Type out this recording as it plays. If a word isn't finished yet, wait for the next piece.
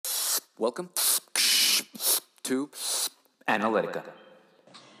Welcome to Analytica.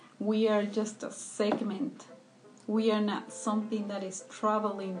 We are just a segment. We are not something that is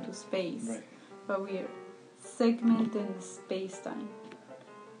traveling to space, Right. but we are segment in space-time.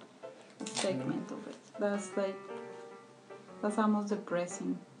 A segment of it. That's almost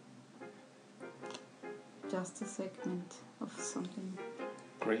depressing. Just a segment of something.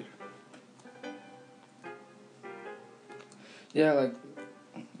 Great. Yeah, like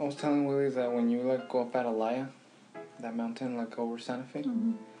I was telling Willie that when you go up Atalaya, that mountain over Santa Fe,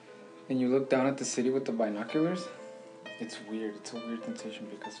 Mm-hmm. and you look down at the city with the binoculars, it's weird. It's a weird sensation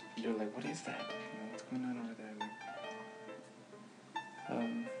because you're like, what is that? What's going on over there?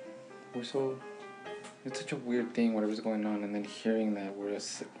 It's such a weird thing, whatever's going on, and then hearing that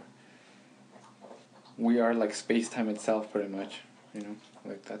we are like space-time itself, pretty much.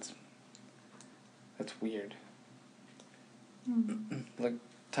 That's weird. Mm-hmm.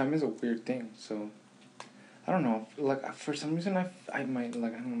 Time is a weird thing, so I don't know. For some reason, I might I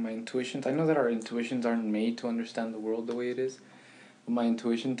don't know, my intuitions. I know that our intuitions aren't made to understand the world the way it is, but my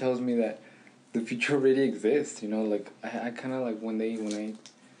intuition tells me that the future already exists. I kind of when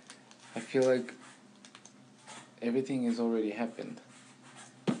I feel like everything has already happened.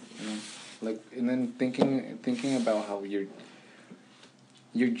 And then thinking about how your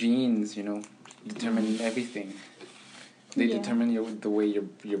genes, determine everything. They determine the way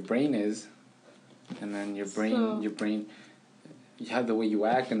your brain is, and then you have the way you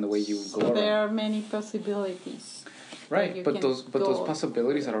act and the way you go around. There are many possibilities. Right, but those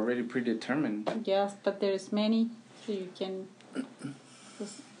possibilities are already predetermined. Yes, but there's many, so you can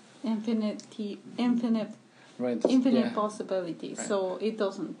just infinite Right. possibilities. Right. So it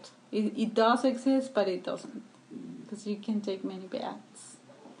doesn't. It does exist, but it doesn't, because you can take many paths.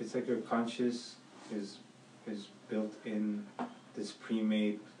 It's like your conscious is built in this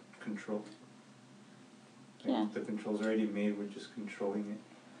pre-made control. Yeah. The control's already made, we're just controlling it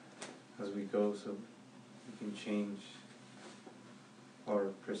as we go, so we can change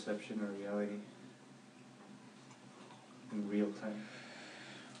our perception or reality in real time.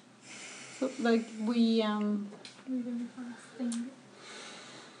 So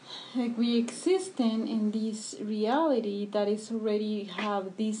we exist in this reality that is already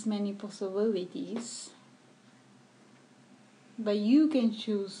have these many possibilities, but you can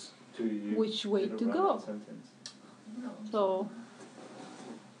choose which way to go. So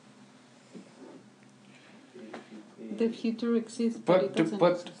the future exists, but it doesn't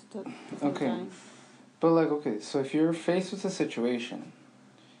exist at the same okay. time. But so if you're faced with a situation,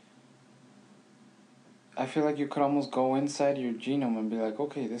 I feel like you could almost go inside your genome and be like,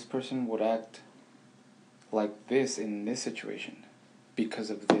 okay, this person would act like this in this situation because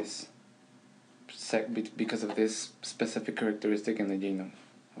of this specific characteristic in the genome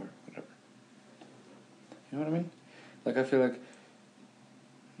or whatever. You know what I mean? I feel like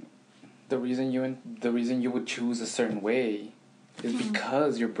the reason you would choose a certain way is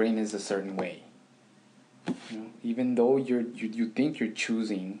because your brain is a certain way. Even though you think you're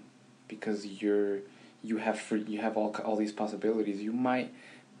choosing because you have all these possibilities, you might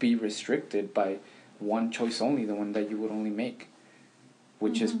be restricted by one choice only, the one that you would only make,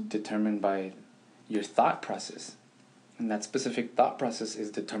 which is determined by your thought process, and that specific thought process is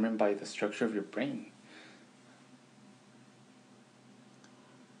determined by the structure of your brain.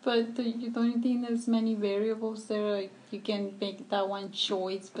 But you don't think there's many variables there? Like you can make that one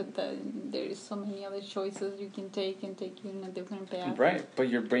choice, but then there is so many other choices you can take and take you in a different path. Right, but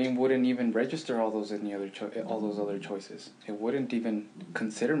your brain wouldn't even register all those other choices. It wouldn't even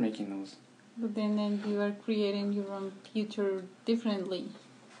consider making those. But then you are creating your own future differently.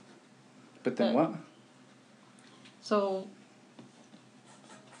 But then what? So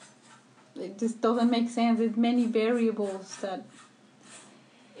it just doesn't make sense. There's many variables that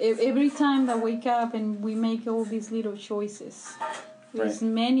every time that we wake up and we make all these little choices, there's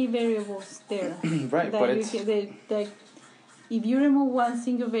many variables there. Right, but it's... if you remove one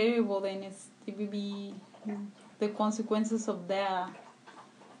single variable, then it will be the consequences of that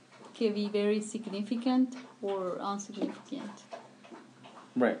can be very significant or insignificant.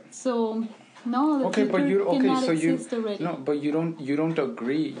 Right. So no, the okay, future cannot so exist already. No, but you don't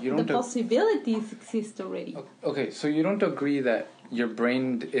agree. The possibilities exist already. Okay, so you don't agree that your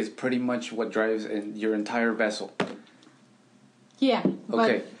brain is pretty much what drives your entire vessel. Yeah.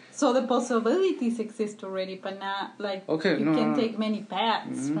 Okay. But, so the possibilities exist already, but not you can take many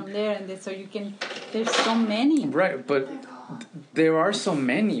paths from there, and so you can. There's so many. Right, but there are so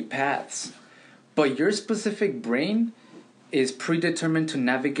many paths, but your specific brain is predetermined to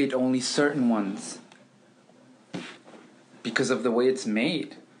navigate only certain ones because of the way it's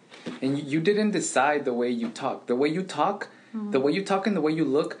made. And you didn't decide the way you talk. The way you talk, the way you talk and the way you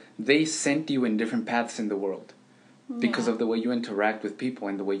look, they sent you in different paths in the world. Because of the way you interact with people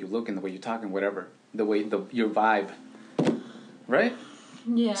and the way you look and the way you talk and whatever. Your vibe. Right?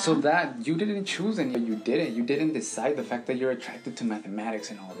 Yeah. So that you didn't choose any, you didn't. You didn't decide the fact that you're attracted to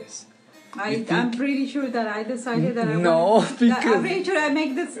mathematics and all this. I'm pretty sure that I decided that I because I'm pretty sure I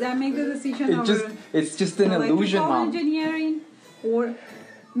make the decision it's just an illusion, Mom. Engineering or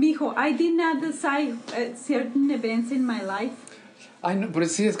mijo, I did not decide certain events in my life. I know, but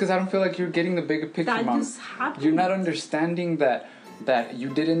it's because I don't feel like you're getting the bigger picture, That Mom. just happened. You're not understanding that you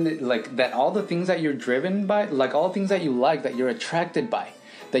didn't like that all the things that you're driven by, like all the things that you like, that you're attracted by,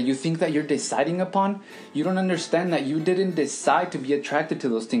 that you think that you're deciding upon, you don't understand that you didn't decide to be attracted to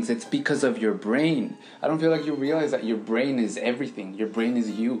those things. It's because of your brain. I don't feel like you realize that your brain is everything. Your brain is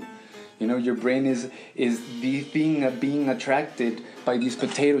you. You know, your brain is the thing of being attracted by these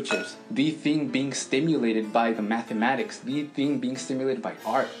potato chips, the thing being stimulated by the mathematics, the thing being stimulated by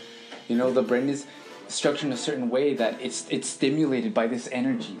art. You know, the brain is structured in a certain way that it's stimulated by this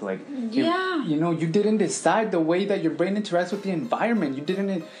energy. Like, yeah. you know, you didn't decide the way that your brain interacts with the environment. You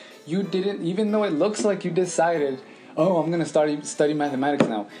didn't, even though it looks like you decided, oh, I'm going to study mathematics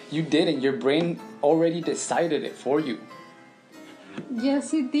now. You didn't. Your brain already decided it for you.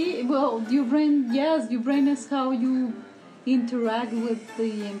 Yes, it did. Well, your brain is how you interact with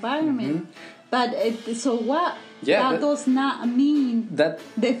the environment. Mm-hmm. But so what? Yeah, that does not mean that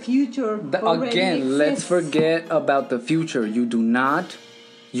the future already again exists. Let's forget about the future. You do not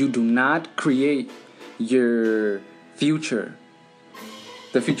create your future.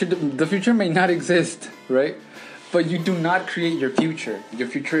 The future may not exist, right? But you do not create your future. Your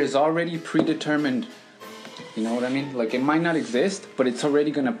future is already predetermined. You know what I mean? Like, it might not exist, but it's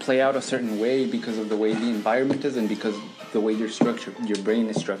already going to play out a certain way because of the way the environment is and because the way your brain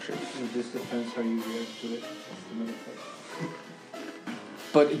is structured. It just depends how you react to it.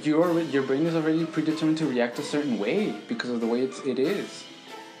 But your brain is already predetermined to react a certain way because of the way it is.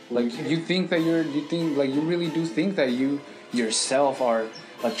 Like, you really do think that you yourself are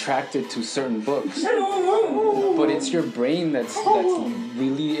attracted to certain books. But it's your brain that's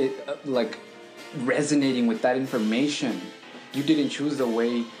really like resonating with that information. You didn't choose the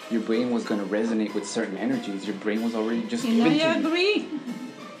way your brain was going to resonate with certain energies. Your brain was already just given to you. I agree.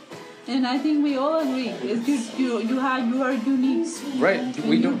 And I think we all agree. It's you are unique. Right.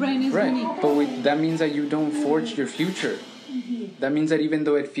 Your brain is unique. But that means that you don't forge your future. That means that even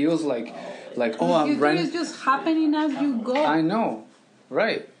though it feels like oh, I'm running, it's just happening as you go. I know.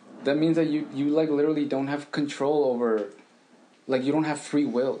 Right. That means that you like literally don't have control over, like, you don't have free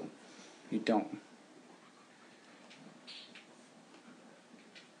will. You don't.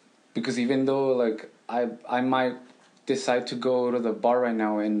 Because even though, like, I might decide to go to the bar right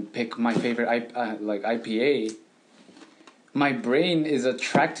now and pick my favorite IPA, my brain is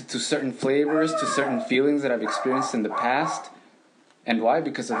attracted to certain flavors, to certain feelings that I've experienced in the past. And why?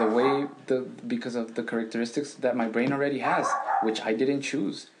 Because of the characteristics that my brain already has, which I didn't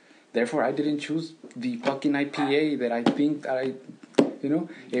choose. Therefore, I didn't choose the fucking IPA that I think that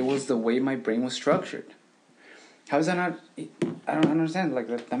it was the way my brain was structured. How is that not? I don't understand. Like,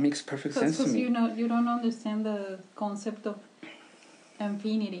 that makes perfect sense to me. Because you don't understand the concept of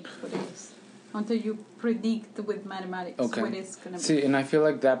infinity for this until you predict with mathematics what it's gonna be. See, and I feel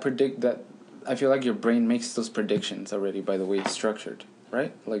like I feel like your brain makes those predictions already by the way it's structured,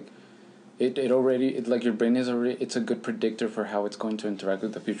 right? Like, your brain is already, it's a good predictor for how it's going to interact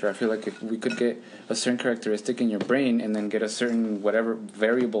with the future. I feel like if we could get a certain characteristic in your brain and then get a certain whatever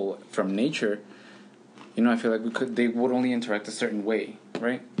variable from nature, I feel like they would only interact a certain way,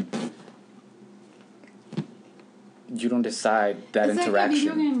 right? You don't decide that it's interaction.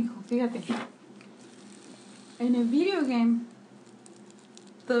 Like a video game, fíjate. In a video game,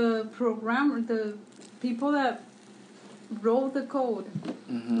 the people that wrote the code,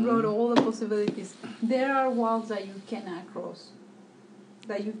 wrote all the possibilities. There are walls that you cannot cross,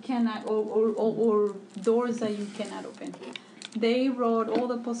 that you cannot, or doors that you cannot open. They wrote all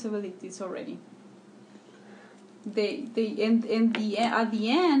the possibilities already. At the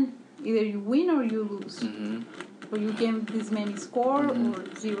end, either you win or you lose, or you get this many score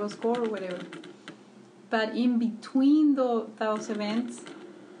or zero score or whatever. But in between those events,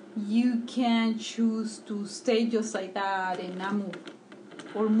 you can choose to stay just like that and not move,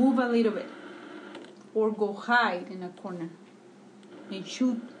 or move a little bit, or go hide in a corner and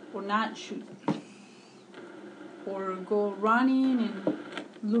shoot or not shoot, or go running and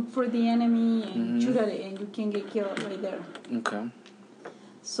look for the enemy and shoot at it, and you can get killed right there. Okay.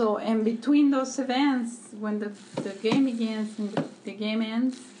 So, in between those events, when the game begins and the game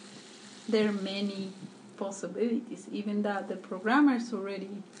ends, there are many possibilities, even that the programmers already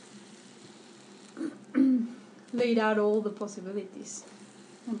laid out all the possibilities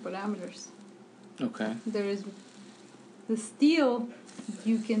and parameters. Okay. There is still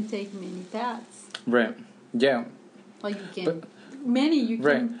you can take many paths. Right. Yeah. Like you can But- many you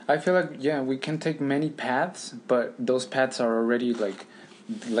Right. can I feel like we can take many paths, but those paths are already like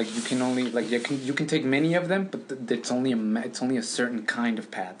you can only you can take many of them, but it's only a certain kind of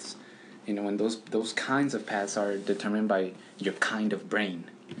paths, you know, and those kinds of paths are determined by your kind of brain.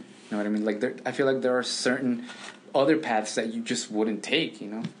 You know what I mean? Like I feel like there are certain other paths that you just wouldn't take. You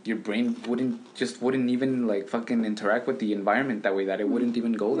know, your brain wouldn't even like fucking interact with the environment that way. That it wouldn't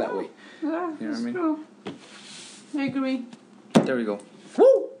even go that way. Yeah, You know what I that's mean? true. I agree. There we go.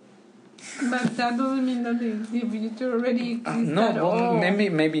 Woo! But that doesn't mean that the future already exists No, at well, all.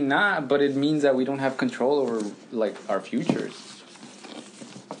 maybe not, but it means that we don't have control over like our futures.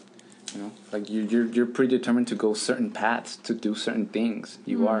 You know, like you're predetermined to go certain paths to do certain things.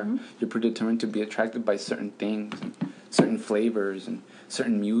 You're predetermined to be attracted by certain things, and certain flavors, and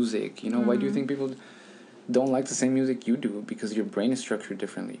certain music. You know, why do you think people don't like the same music you do? Because your brain is structured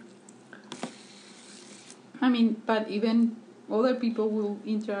differently. I mean, but even other people will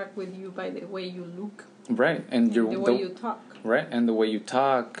interact with you by the way you look, Right, and the way you talk. Right, and the way you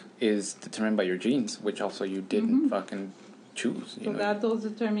talk is determined by your genes, which also you didn't fucking choose. You So know? that does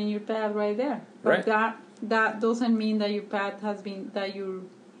determine your path right there. But Right. that doesn't mean that your path has been that you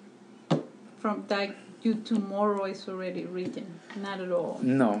tomorrow is already written. Not at all.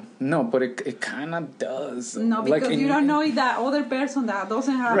 No, but it kind of does. No, Like because you don't know if that other person that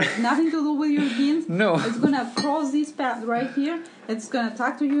doesn't have nothing to do with your genes No. is gonna cross this path right here. It's gonna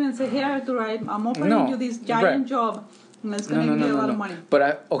talk to you and say, "Hey, Arthur, I'm offering No, you this giant right. job, and it's gonna be a lot of money." But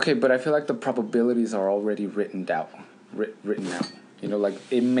I feel like the probabilities are already written out. You know, like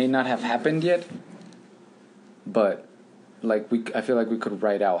it may not have happened yet, but like I feel like we could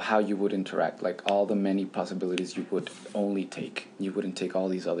write out how you would interact, like all the many possibilities you would only take. You wouldn't take all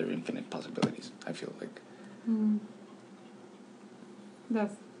these other infinite possibilities. I feel like.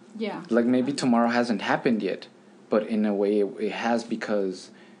 That's yeah. Like maybe tomorrow hasn't happened yet, but in a way it has,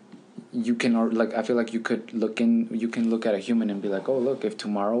 because you can I feel like you can look at a human and be like, oh look, if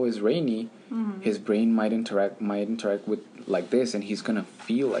tomorrow is rainy, his brain might interact with like this, and he's gonna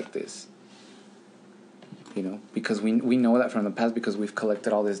feel like this. You know, because we know that from the past, because we've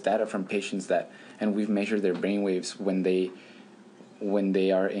collected all this data from patients and we've measured their brain waves when they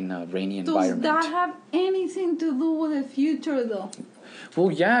are in a rainy environment. Does that have anything to do with the future, though?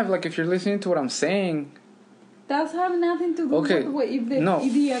 Well, yeah, like if you're listening to what I'm saying. That's have nothing to do Okay, with if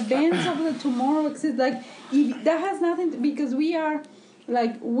the events of the tomorrow exist. Like if that has nothing to, because we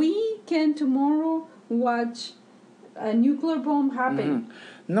can tomorrow watch a nuclear bomb happen.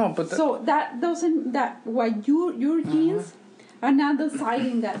 No, but So that doesn't what your genes are not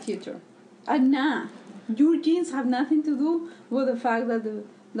deciding that future. Your genes have nothing to do with the fact that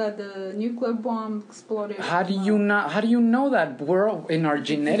the nuclear bomb exploded. How do you know that? We're all in our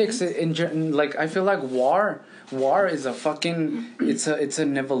genetics. Like I feel like war is a fucking it's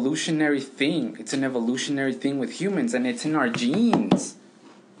an evolutionary thing. It's an evolutionary thing with humans, and it's in our genes.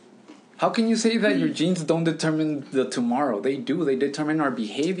 How can you say that your genes don't determine the tomorrow? They do. They determine our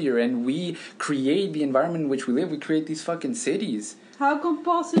behavior, and we create the environment in which we live. We create these fucking cities. How can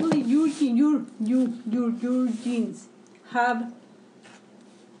possibly your genes have?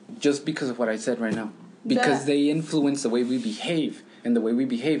 Just because of what I said right now. Because they influence the way we behave, and the way we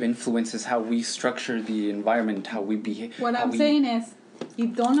behave influences how we structure the environment, how we behave. What I'm saying is,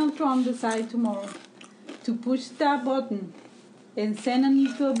 if Donald Trump decides tomorrow to push that button and send a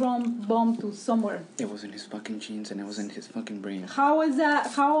nuclear bomb to somewhere, it was in his fucking genes, and it was in his fucking brain. how is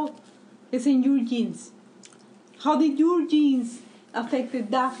that? How is in your genes? How did your genes affected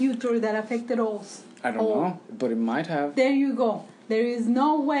that future that affected us? I don't know, but it might have. There you go. There is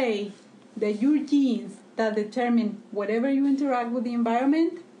no way that your genes that determine whatever you interact with the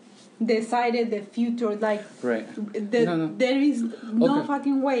environment decided the future. Like, Right. No. There is no Okay.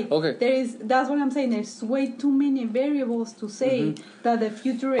 fucking way. Okay. That's what I'm saying. There's way too many variables to say that the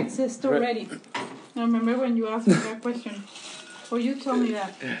future exists already. I remember when you asked me that question, or you told me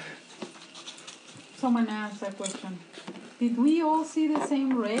that. Someone asked that question. Did we all see the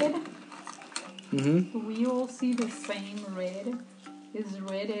same red? Do we all see the same red? Is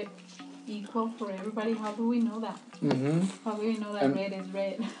red equal for everybody? How do we know that? How do we know that red is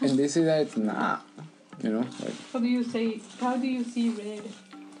red? And they say that it's not. You know, like. How do you see red?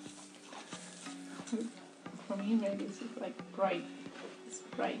 For me, red is like bright. It's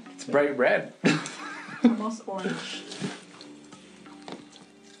bright. It's bright red. Almost orange.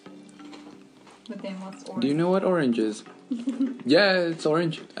 But then what's orange? Do you know what orange is? Yeah, it's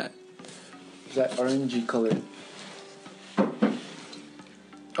orange. Is that orangey color?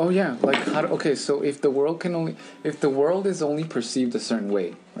 Oh yeah, like how? Okay, so if the world is only perceived a certain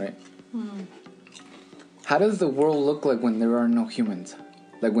way, right? How does the world look like when there are no humans?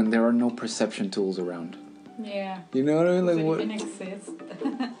 Like when there are no perception tools around? Yeah. You know what I mean? Like So what? it can exist.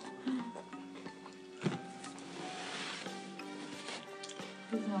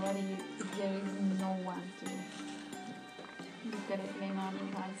 There's nobody, if there is no one to look at it and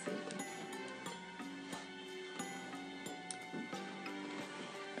analyze it.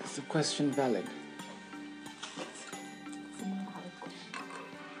 Is the question valid? It's a valid question.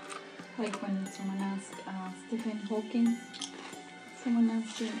 Like when someone asked Stephen Hawking, someone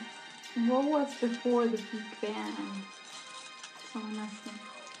asked him, what was before the Big Bang? Someone asked him.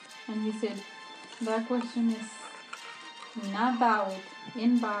 And he said, that question is not valid,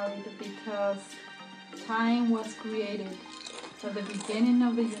 invalid, because time was created at the beginning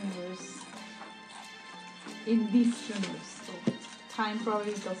of the universe in this universe. So time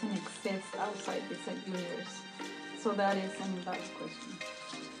probably doesn't exist outside this universe. So that is an invalid question.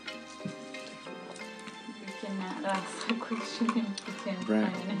 You cannot ask a question and pretend to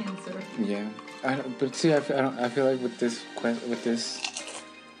Right. find an answer. Yeah, but see, I feel like with this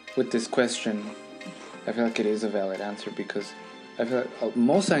question, I feel like it is a valid answer because I feel like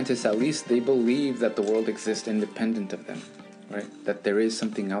most scientists, at least, they believe that the world exists independent of them, right? That there is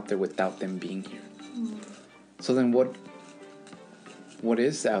something out there without them being here. So then, what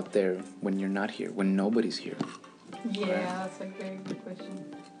is out there when you're not here? When nobody's here? Yeah, that's a very good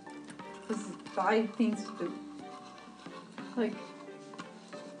question. There's 5 things to do. Like,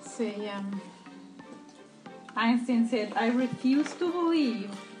 say, Einstein said, I refuse to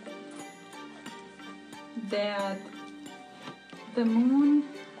believe that the moon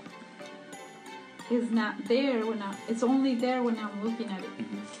is not there when it's only there when I'm looking at it.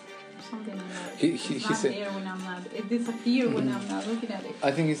 Something like that. He It's not said, there when I'm not. It disappears when I'm not looking at it.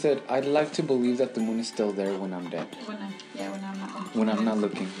 I think he said, I'd like to believe that the moon is still there when I'm dead. When I'm not. When I'm not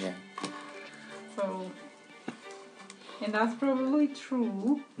looking, yeah. So, and that's probably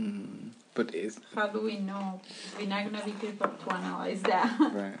true. But is How do we know? We're not gonna be people to analyze that.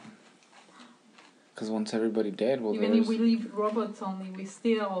 right. Because once everybody dead, well, Even if we leave robots only, we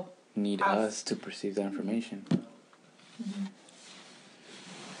still need us. us to perceive that information.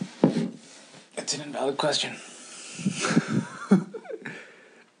 It's an invalid question.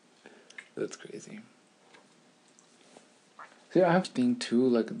 That's crazy. See, I have to think too,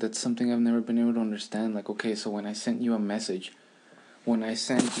 like, that's something I've never been able to understand. Like, okay, so when I sent you a message,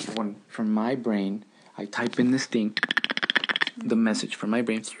 from my brain, I type in this thing, the message from my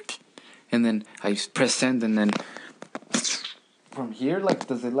brain, and then I press send, and then from here, like,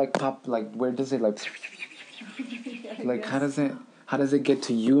 does it like pop? Like, where does it like? Like, how does it get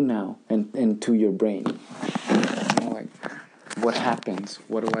to you now and to your brain? You know, like, what happens?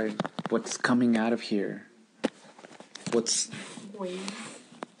 What's coming out of here? What's waves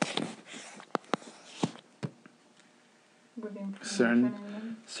with information in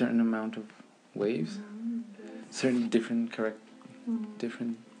them. certain amount of waves, certain different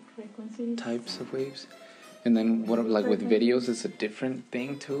Frequencies. types of waves, and then what like with videos, it's a different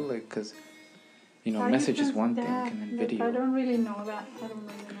thing too, like because message is one thing, and then video. I don't really know that. I don't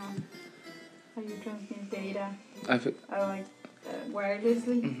really know how you transmit data. I like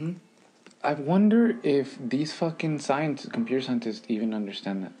wirelessly. I wonder if these fucking computer scientists even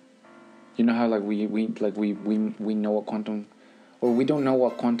understand that. You know how like we know what quantum, or we don't know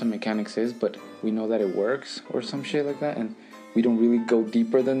what quantum mechanics is, but we know that it works or some shit like that, and we don't really go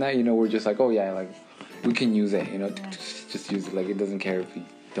deeper than that. We're just like, oh yeah, like we can use it. Just use it. Like it doesn't care if we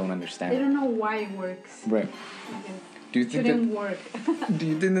don't understand. I don't know why it works. Right. Do you think shouldn't work? Do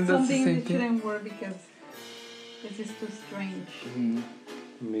you think that that's the same Something that thing? shouldn't work because it's just too strange.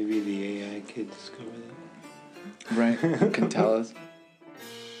 Maybe the AI could discover that. Right. Can tell us.